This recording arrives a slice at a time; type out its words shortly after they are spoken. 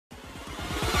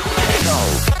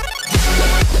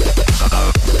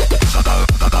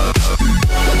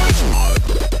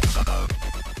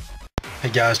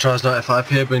guys, Traz95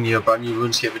 here, bringing you a brand new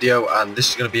RuneScape video, and this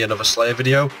is going to be another Slayer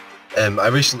video. I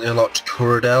recently unlocked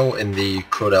Kuradel in the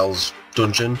Kuradel's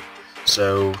dungeon,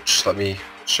 so just let me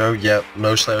show. Yep,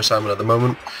 no Slayer assignment at the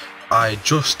moment. I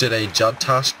just did a Jad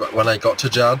task, but when I got to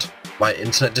Jad, my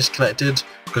internet disconnected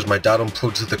because my dad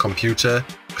unplugged the computer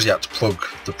because he had to plug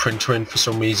the printer in for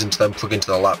some reason to then plug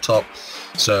into the laptop.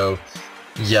 So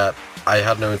yeah, I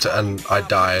had no internet and I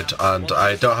died, and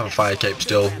I don't have a fire cape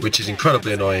still, which is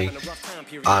incredibly annoying.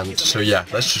 And so yeah,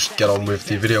 let's just get on with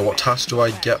the video. What task do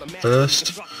I get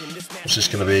first? It's just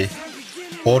going to be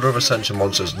Order of Ascension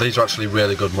Monsters. These are actually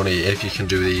really good money if you can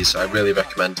do these. I really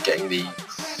recommend getting the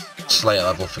Slayer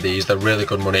level for these. They're really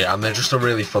good money and they're just a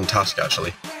really fun task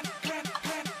actually.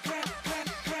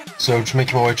 So just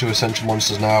making my way to Ascension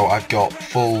Monsters now. I've got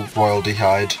full Royal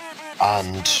Hide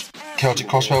and Chaotic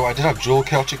Crossbow. I did have dual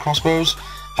Chaotic Crossbows,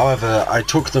 however I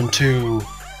took them to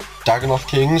Dagannoth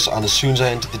Kings, and as soon as I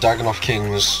entered the Dagannoth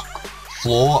Kings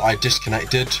floor I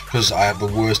disconnected because I have the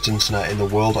worst internet in the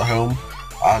world at home,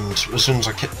 and as soon as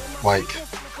I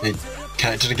it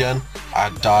connected again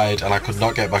I died and I could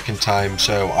not get back in time,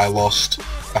 so I lost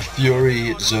a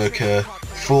Fury, Zerker,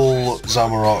 full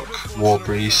Zamorak, War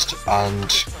Priest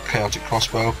and Chaotic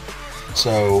Crossbow.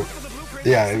 So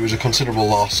yeah, it was a considerable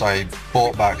loss. I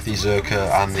bought back the Zerker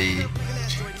and the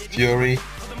Fury,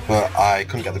 but I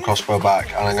couldn't get the crossbow back,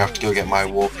 and I'm going to have to go get my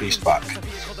War Priest back.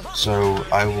 So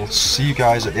I will see you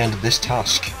guys at the end of this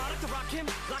task.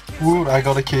 Woo, I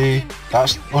got a key.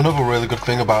 That's another really good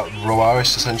thing about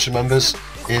Roaris Ascension members,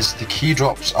 is the key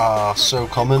drops are so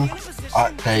common.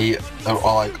 They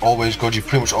are like always good. You're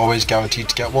pretty much always guaranteed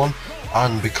to get one,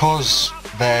 and because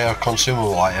they're a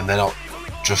consumable item, they're not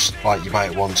just like you buy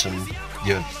it once and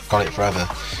you've got it forever.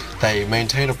 They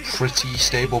maintain a pretty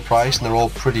stable price, and they're all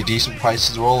pretty decent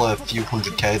prices. They're all a few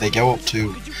 100k. They go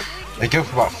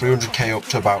from about 300k up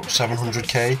to about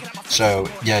 700k. So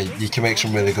yeah, you can make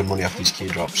some really good money off these key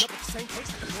drops.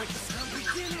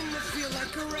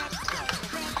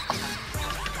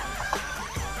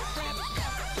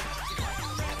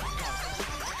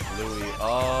 Louis,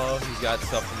 oh, he's got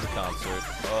stuff from the concert.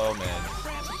 Oh man.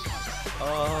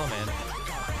 Oh man.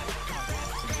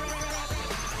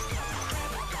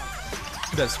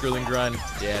 That Skrilling grind,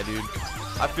 yeah, dude.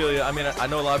 I feel you. I mean, I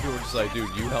know a lot of people are just like,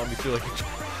 dude, you help me feel like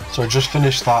a... So I just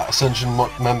finished that Ascension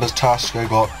members task. I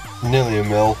got nearly a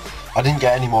mil. I didn't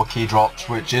get any more key drops,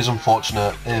 which is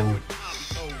unfortunate.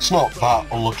 It's not that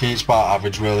unlucky, it's about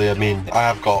average really. I mean, I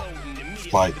have got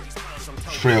like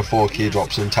 3 or 4 key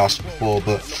drops in tasks before,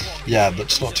 but yeah,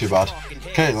 that's not too bad.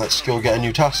 Okay, let's go get a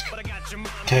new task.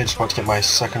 Okay, just about to get my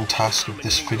second task of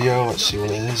this video. Let's see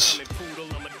what it is.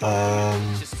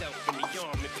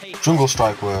 Jungle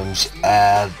Strike Worms.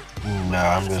 No,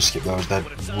 I'm going to skip those. They're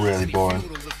really boring.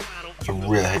 I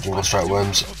really hate Jungle Strike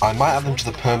Worms. I might add them to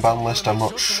the perm ban list, I'm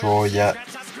not sure yet.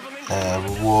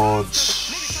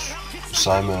 Rewards,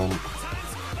 assignment,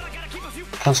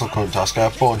 cancel current task. I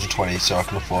have 420, so I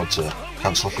can afford to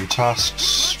cancel a few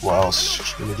tasks. What else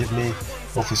is going to give me?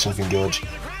 Hopefully something good.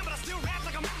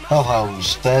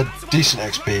 Hellhounds, they're decent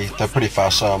XP, they're pretty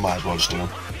fast, so I might as well just do them.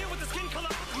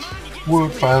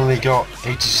 Wood finally got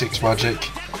 86 magic.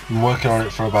 I'm working on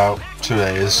it for about 2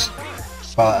 days,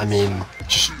 but I mean,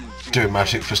 just doing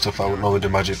magic for stuff I wouldn't normally do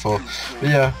magic for. But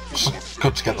yeah, just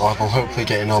good to get the level, hopefully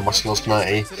getting all my skills to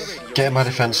 90, getting my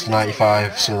defense to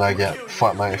 95, so then I get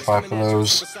flat 95 for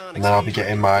those, and then I'll be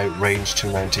getting my range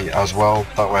to 90 as well.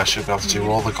 That way I should be able to do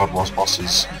all the God Wars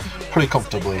bosses pretty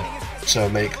comfortably, so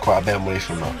make quite a bit of money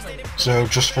from that. So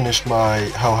just finished my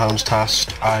Hellhounds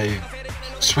task. I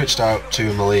switched out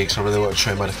to Malik, so I really want to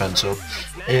train my defense up.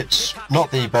 It's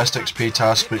not the best XP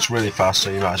task, but it's really fast,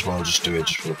 so you might as well just do it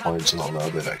just for the points and not a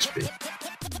little bit of XP.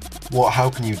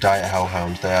 How can you die at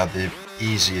Hellhound? They are the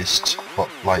easiest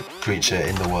creature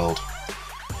in the world.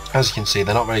 As you can see,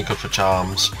 they're not very good for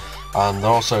charms, and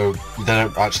they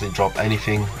don't actually drop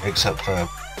anything except for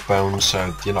bones,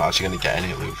 so you're not actually going to get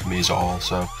any loot from these at all.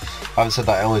 So having said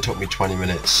that, it only took me 20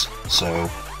 minutes, so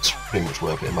it's pretty much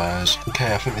worth it in my eyes.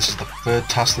 Okay, I think this is the 3rd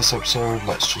task this episode.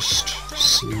 Let's just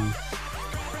see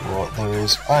what there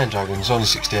is. Iron Dragons, only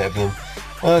 68 of them.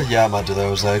 Yeah, I might do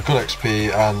those. They're good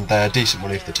XP and they're decent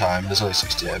money for the time. There's only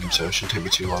 68 of them, so it shouldn't take me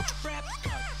too long.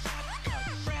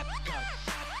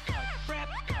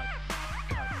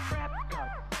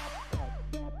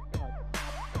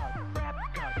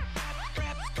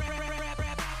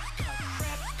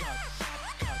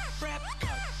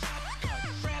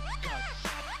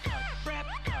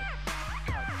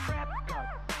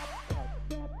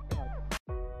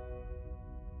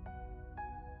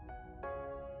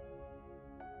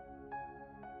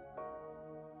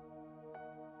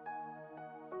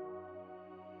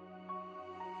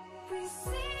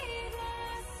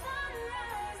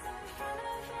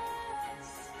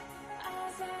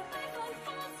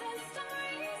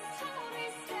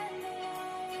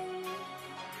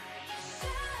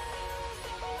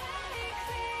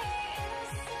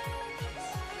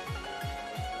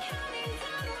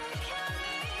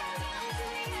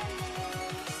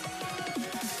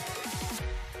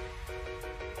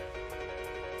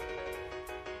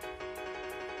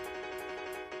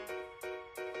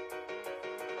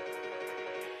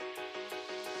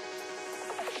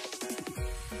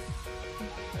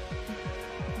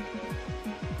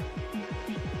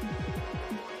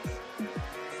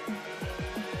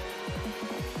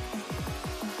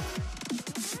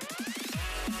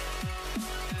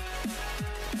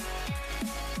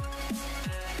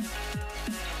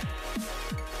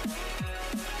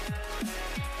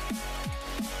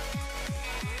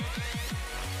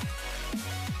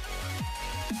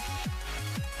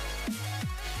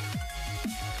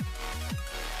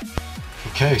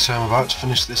 Okay, so I'm about to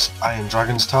finish this Iron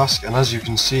Dragons task, and as you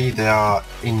can see they are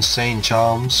insane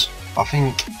charms. I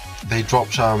think they drop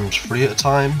charms 3 at a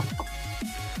time.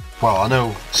 Well, I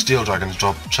know Steel Dragons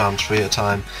drop charms 3 at a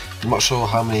time. I'm not sure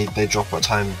how many they drop at a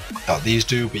time that these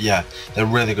do, but yeah, they're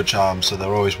really good charms, so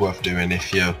they're always worth doing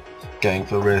if you're getting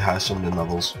for really high summoning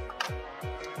levels.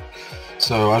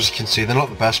 So as you can see, they're not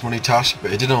the best money task,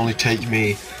 but it did only take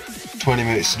me 20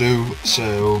 minutes to do,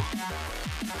 so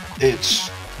it's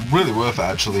really worth it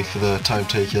actually for the time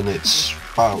taken. It's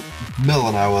about mil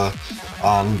an hour,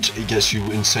 and it gets you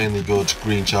insanely good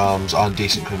green charms and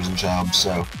decent crimson charms,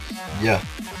 so yeah.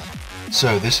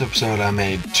 So this episode I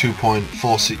made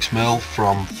 2.46 mil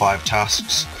from 5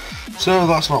 tasks, so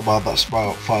that's not bad. That's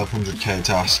about 500k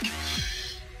task.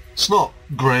 It's not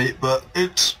great, but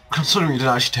it's, considering it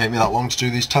didn't actually take me that long to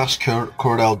do these tasks,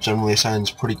 Coradel generally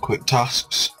assigns pretty quick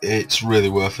tasks, it's really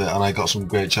worth it, and I got some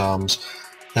great charms.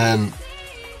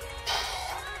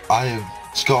 I've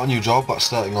got a new job that's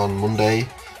starting on Monday,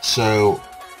 so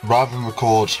rather than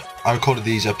I recorded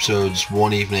these episodes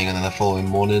one evening and then the following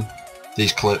morning,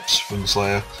 these clips from the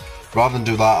Slayer. Rather than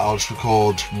do that, I'll just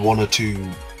record 1 or 2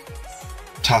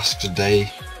 tasks a day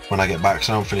when I get back,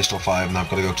 so I'm finished till 5 and I've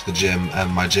got to go to the gym,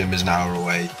 and my gym is an hour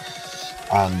away,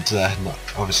 and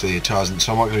obviously 2 hours,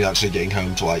 so I'm not going to be actually getting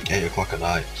home till like 8 o'clock at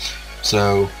night.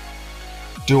 So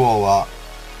do all that,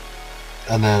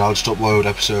 and then I'll just upload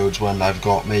episodes when I've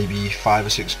got maybe 5 or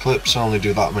 6 clips. I only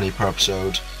do that many per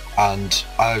episode, and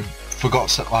I forgot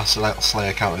to set my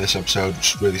Slayer count in this episode,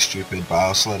 which is really stupid, but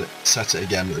I'll set it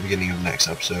again at the beginning of the next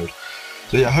episode.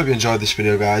 So yeah, I hope you enjoyed this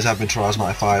video guys. I've been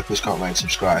Taraz95, please comment, rate,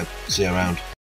 subscribe, see you around.